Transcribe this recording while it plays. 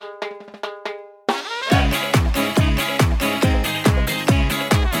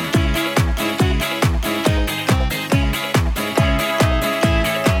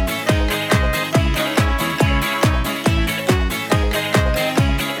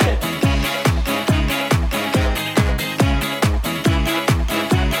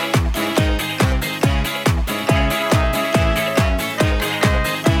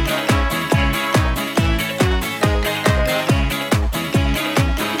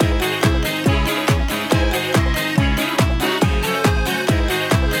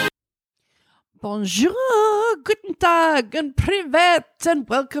Bonjour, guten tag, and privet, and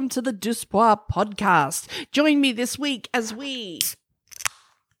welcome to the Duspois podcast. Join me this week as we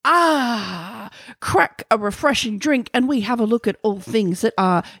crack a refreshing drink and we have a look at all things that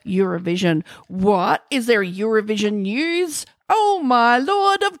are Eurovision. What? Is there Eurovision news? Oh my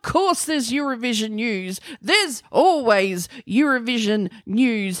lord, of course there's Eurovision news. There's always Eurovision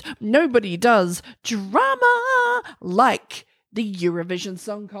news. Nobody does drama like the Eurovision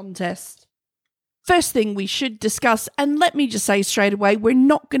Song Contest. First thing we should discuss, and let me just say straight away, we're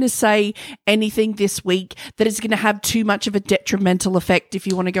not going to say anything this week that is going to have too much of a detrimental effect if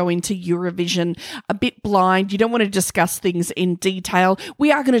you want to go into Eurovision a bit blind. You don't want to discuss things in detail.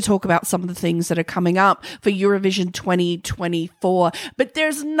 We are going to talk about some of the things that are coming up for Eurovision 2024, but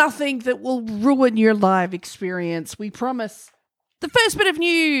there's nothing that will ruin your live experience, we promise. The first bit of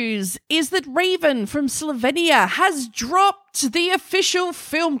news is that Raven from Slovenia has dropped the official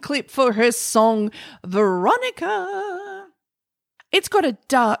film clip for her song Veronica. It's got a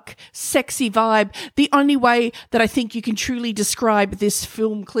dark, sexy vibe. The only way that I think you can truly describe this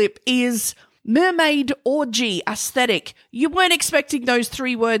film clip is mermaid orgy aesthetic. You weren't expecting those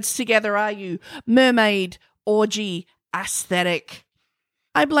three words together, are you? Mermaid orgy aesthetic.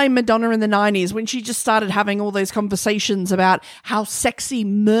 I blame Madonna in the 90s when she just started having all those conversations about how sexy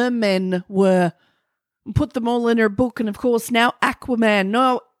mermen were and put them all in her book. And of course, now Aquaman.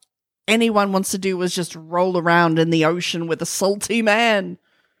 No, anyone wants to do is just roll around in the ocean with a salty man.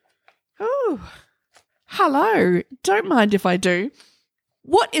 Oh, hello. Don't mind if I do.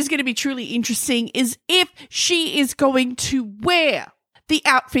 What is going to be truly interesting is if she is going to wear the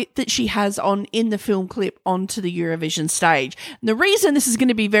outfit that she has on in the film clip onto the Eurovision stage. And the reason this is going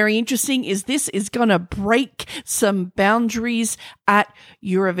to be very interesting is this is going to break some boundaries at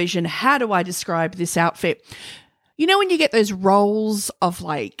Eurovision. How do I describe this outfit? You know when you get those rolls of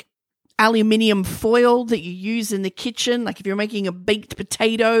like aluminium foil that you use in the kitchen, like if you're making a baked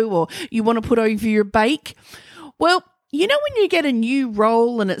potato or you want to put over your bake? Well, you know when you get a new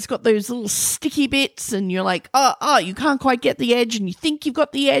roll and it's got those little sticky bits and you're like, you can't quite get the edge and you think you've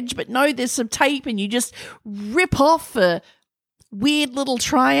got the edge, but no, there's some tape and you just rip off a weird little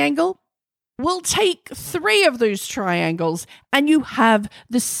triangle? We'll take 3 of those triangles and you have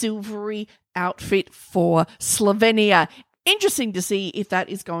the silvery outfit for Slovenia. Interesting to see if that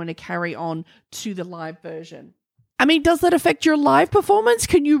is going to carry on to the live version. I mean, does that affect your live performance?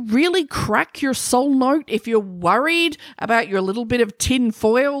 Can you really crack your soul note if you're worried about your little bit of tin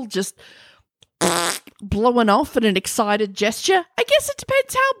foil just blowing off in an excited gesture? I guess it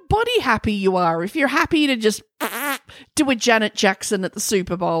depends how body happy you are. If you're happy to just do a Janet Jackson at the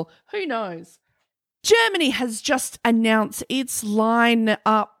Super Bowl, who knows? Germany has just announced its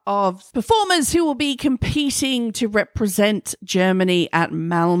lineup of performers who will be competing to represent Germany at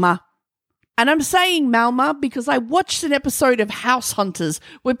Malmö. And I'm saying Malmö because I watched an episode of House Hunters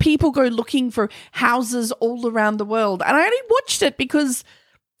where people go looking for houses all around the world. And I only watched it because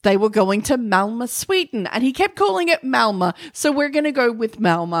they were going to Malmö, Sweden. And he kept calling it Malmö. So we're going to go with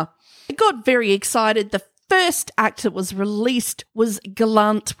Malmö. I got very excited. The first act that was released was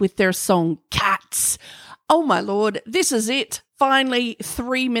Gallant with their song Cats. Oh my lord, this is it. Finally,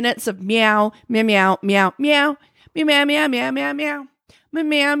 3 minutes of meow, meow, meow, meow, meow, meow, meow, meow, meow, meow.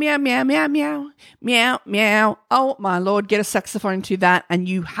 Meow, meow, meow, meow, meow, meow, meow. Oh, my lord, get a saxophone to that and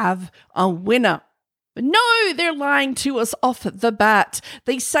you have a winner. But no, they're lying to us off the bat.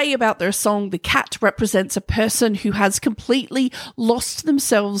 They say about their song, the cat represents a person who has completely lost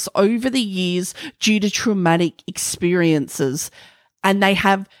themselves over the years due to traumatic experiences, and they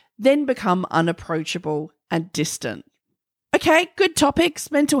have then become unapproachable and distant. Okay, good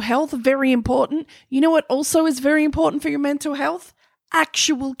topics. Mental health, very important. You know what also is very important for your mental health?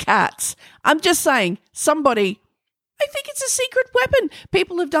 Actual cats. I'm just saying, I think it's a secret weapon.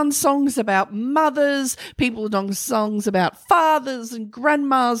 People have done songs about mothers. People have done songs about fathers and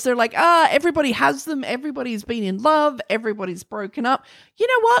grandmas. They're like, everybody has them. Everybody's been in love. Everybody's broken up. You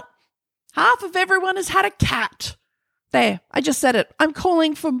know what? Half of everyone has had a cat. There, I just said it. I'm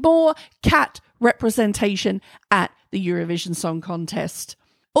calling for more cat representation at the Eurovision Song Contest.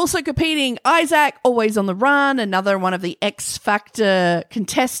 Also competing, Isaac, Always on the Run, another one of the X Factor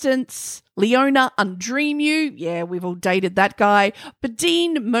contestants. Leona, Undream You. Yeah, we've all dated that guy.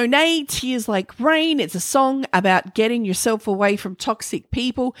 Badine Monet, Tears Like Rain. It's a song about getting yourself away from toxic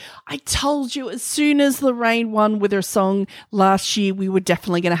people. I told you as soon as Lorraine won with her song last year, we were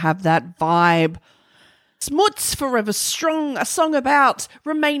definitely going to have that vibe. Smuts, Forever Strong, a song about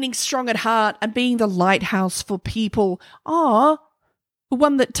remaining strong at heart and being the lighthouse for people.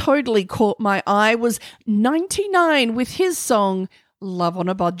 One that totally caught my eye was 99 with his song Love on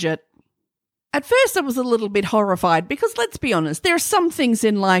a Budget. At first, I was a little bit horrified because, let's be honest, there are some things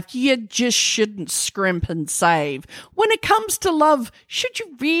in life you just shouldn't scrimp and save. When it comes to love, should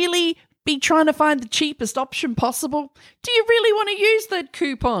you really be trying to find the cheapest option possible? Do you really want to use that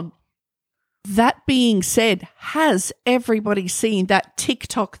coupon? That being said, has everybody seen that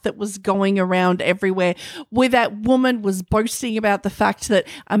TikTok that was going around everywhere where that woman was boasting about the fact that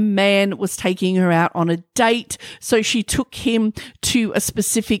a man was taking her out on a date? So she took him to a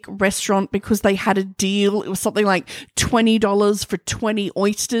specific restaurant because they had a deal. It was something like $20 for 20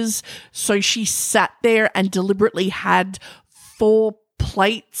 oysters. So she sat there and deliberately had 4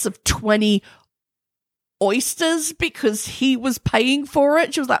 plates of 20 oysters because he was paying for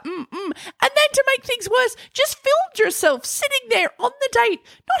it. She was like, And then to make things worse, just filmed yourself sitting there on the date,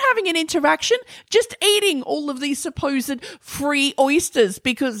 not having an interaction, just eating all of these supposed free oysters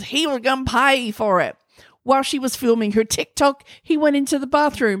because he was going to pay for it. While she was filming her TikTok, he went into the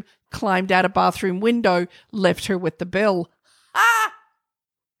bathroom, climbed out a bathroom window, left her with the bill.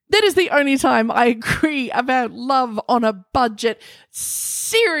 That is the only time I agree about love on a budget.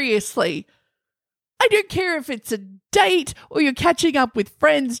 Seriously. I don't care if it's a date or you're catching up with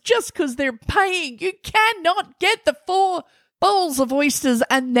friends just because they're paying. You cannot get the 4 bowls of oysters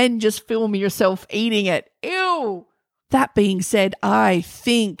and then just film yourself eating it. Ew. That being said, I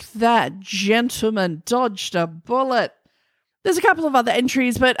think that gentleman dodged a bullet. There's a couple of other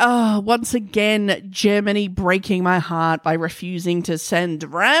entries, but once again, Germany breaking my heart by refusing to send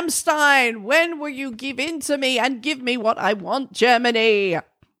Rammstein. When will you give in to me and give me what I want, Germany?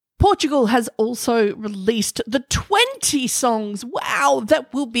 Portugal has also released the 20 songs, that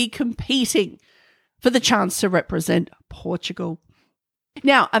will be competing for the chance to represent Portugal.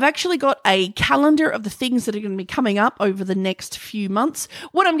 Now, I've actually got a calendar of the things that are going to be coming up over the next few months.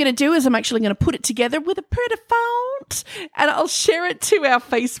 What I'm going to do is I'm actually going to put it together with a pretty font and I'll share it to our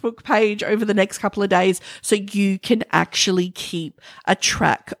Facebook page over the next couple of days so you can actually keep a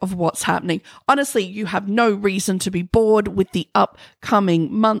track of what's happening. Honestly, you have no reason to be bored with the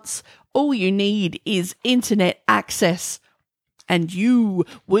upcoming months. All you need is internet access and you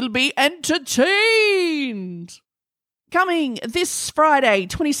will be entertained. Coming this Friday,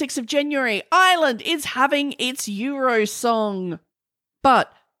 26th of January, Ireland is having its Euro song. But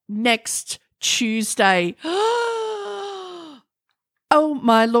next Tuesday, oh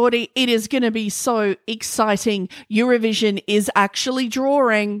my lordy, it is going to be so exciting. Eurovision is actually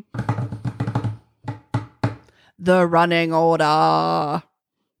drawing the running order.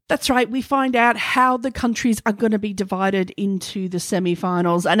 That's right, we find out how the countries are going to be divided into the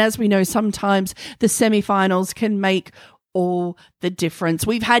semi-finals. And as we know, sometimes the semi-finals can make all the difference.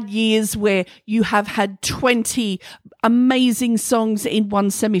 We've had years where you have had 20 amazing songs in one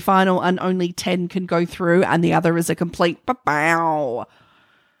semi-final and only 10 can go through and the other is a complete ba-bow.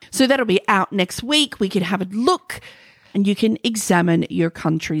 So that'll be out next week. We can have a look and you can examine your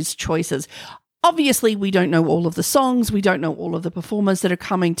country's choices. Obviously, we don't know all of the songs. We don't know all of the performers that are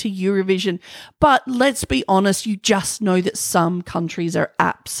coming to Eurovision. But let's be honest, you just know that some countries are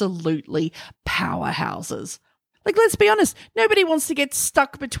absolutely powerhouses. Like, let's be honest, nobody wants to get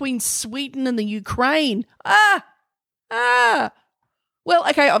stuck between Sweden and the Ukraine. Well,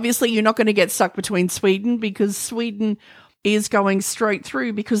 okay, obviously you're not going to get stuck between Sweden because Sweden is going straight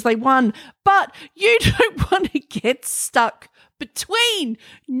through because they won. But you don't want to get stuck between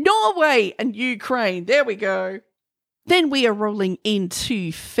Norway and Ukraine. There we go. Then we are rolling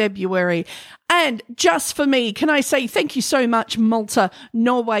into February. And just for me, can I say thank you so much, Malta,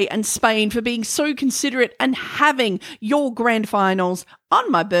 Norway and Spain, for being so considerate and having your grand finals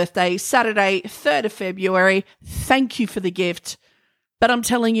on my birthday, Saturday, 3rd of February. Thank you for the gift. But I'm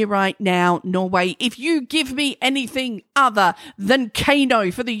telling you right now, Norway, if you give me anything other than Kano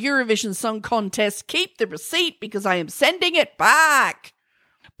for the Eurovision Song Contest, keep the receipt because I am sending it back.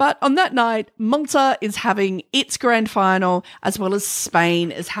 But on that night, Malta is having its grand final as well as Spain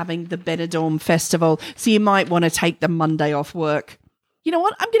is having the Benidorm Festival. So you might want to take the Monday off work. You know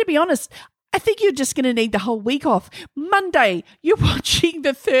what? I'm going to be honest. I think you're just going to need the whole week off. Monday, you're watching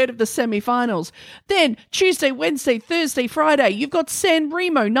the 3rd of the semi-finals. Then Tuesday, Wednesday, Thursday, Friday, you've got San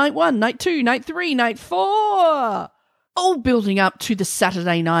Remo, night 1, night 2, night 3, night 4. All building up to the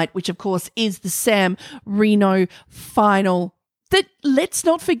Saturday night, which of course is the San Reno final. Let's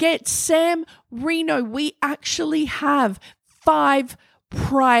not forget, San Reno, we actually have 5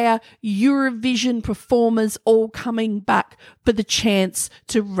 prior Eurovision performers all coming back for the chance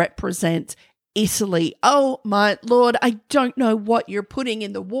to represent Italy. Oh my Lord, I don't know what you're putting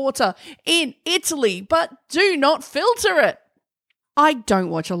in the water in Italy, but do not filter it. I don't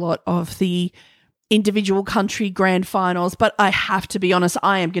watch a lot of the individual country grand finals, but I have to be honest,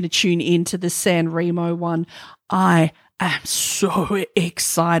 I am going to tune into the San Remo one. I am so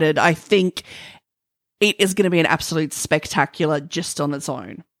excited. I think it is going to be an absolute spectacular just on its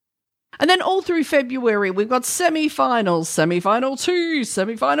own. And then all through February, we've got semi-finals, semi-final 2,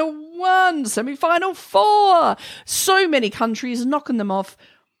 semi-final 1, semi-final 4. So many countries knocking them off,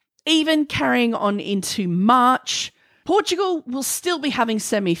 even carrying on into March. Portugal will still be having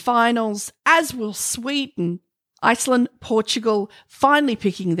semi-finals, as will Sweden. Iceland, Portugal finally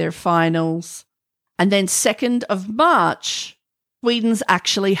picking their finals. And then 2nd of March, Sweden's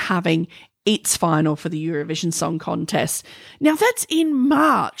actually having its final for the Eurovision Song Contest. Now that's in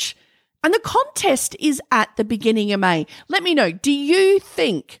March, and the contest is at the beginning of May. Let me know, do you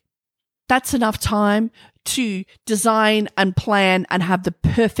think that's enough time to design and plan and have the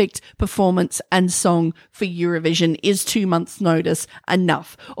perfect performance and song for Eurovision? Is 2 months' notice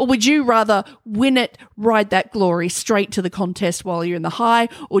enough? Or would you rather win it, ride that glory straight to the contest while you're in the high,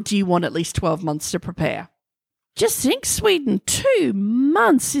 or do you want at least 12 months to prepare? Just think, Sweden, 2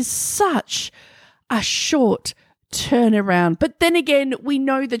 months is such a short turnaround. But then again, we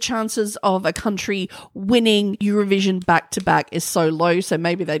know the chances of a country winning Eurovision back-to-back is so low, so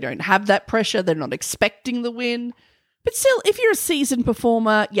maybe they don't have that pressure. They're not expecting the win. But still, if you're a seasoned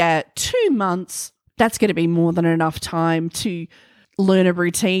performer, 2 months, that's going to be more than enough time to learn a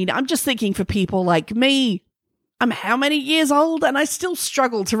routine. I'm just thinking for people like me, I'm how many years old and I still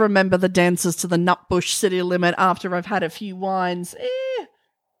struggle to remember the dances to the Nutbush City Limit after I've had a few wines.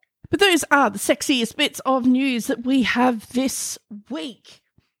 But those are the sexiest bits of news that we have this week.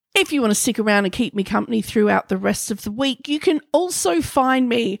 If you want to stick around and keep me company throughout the rest of the week, you can also find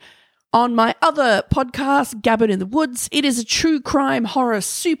me on my other podcast, Gabbard in the Woods. It is a true crime, horror,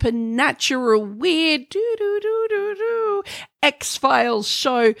 supernatural, weird, X-Files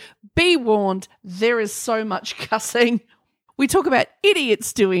show. Be warned, there is so much cussing. We talk about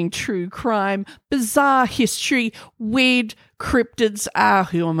idiots doing true crime, bizarre history, weird cryptids.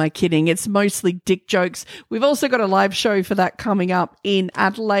 Who am I kidding? It's mostly dick jokes. We've also got a live show for that coming up in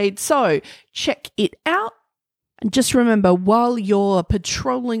Adelaide, so check it out. And just remember, while you're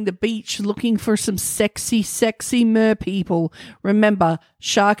patrolling the beach looking for some sexy, sexy mer people, remember,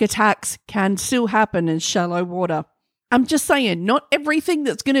 shark attacks can still happen in shallow water. I'm just saying, not everything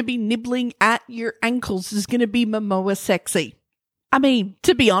that's going to be nibbling at your ankles is going to be Momoa sexy. I mean,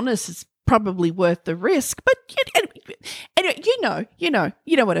 to be honest, it's probably worth the risk, but you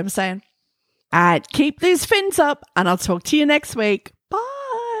know what I'm saying. Keep these fins up, and I'll talk to you next week.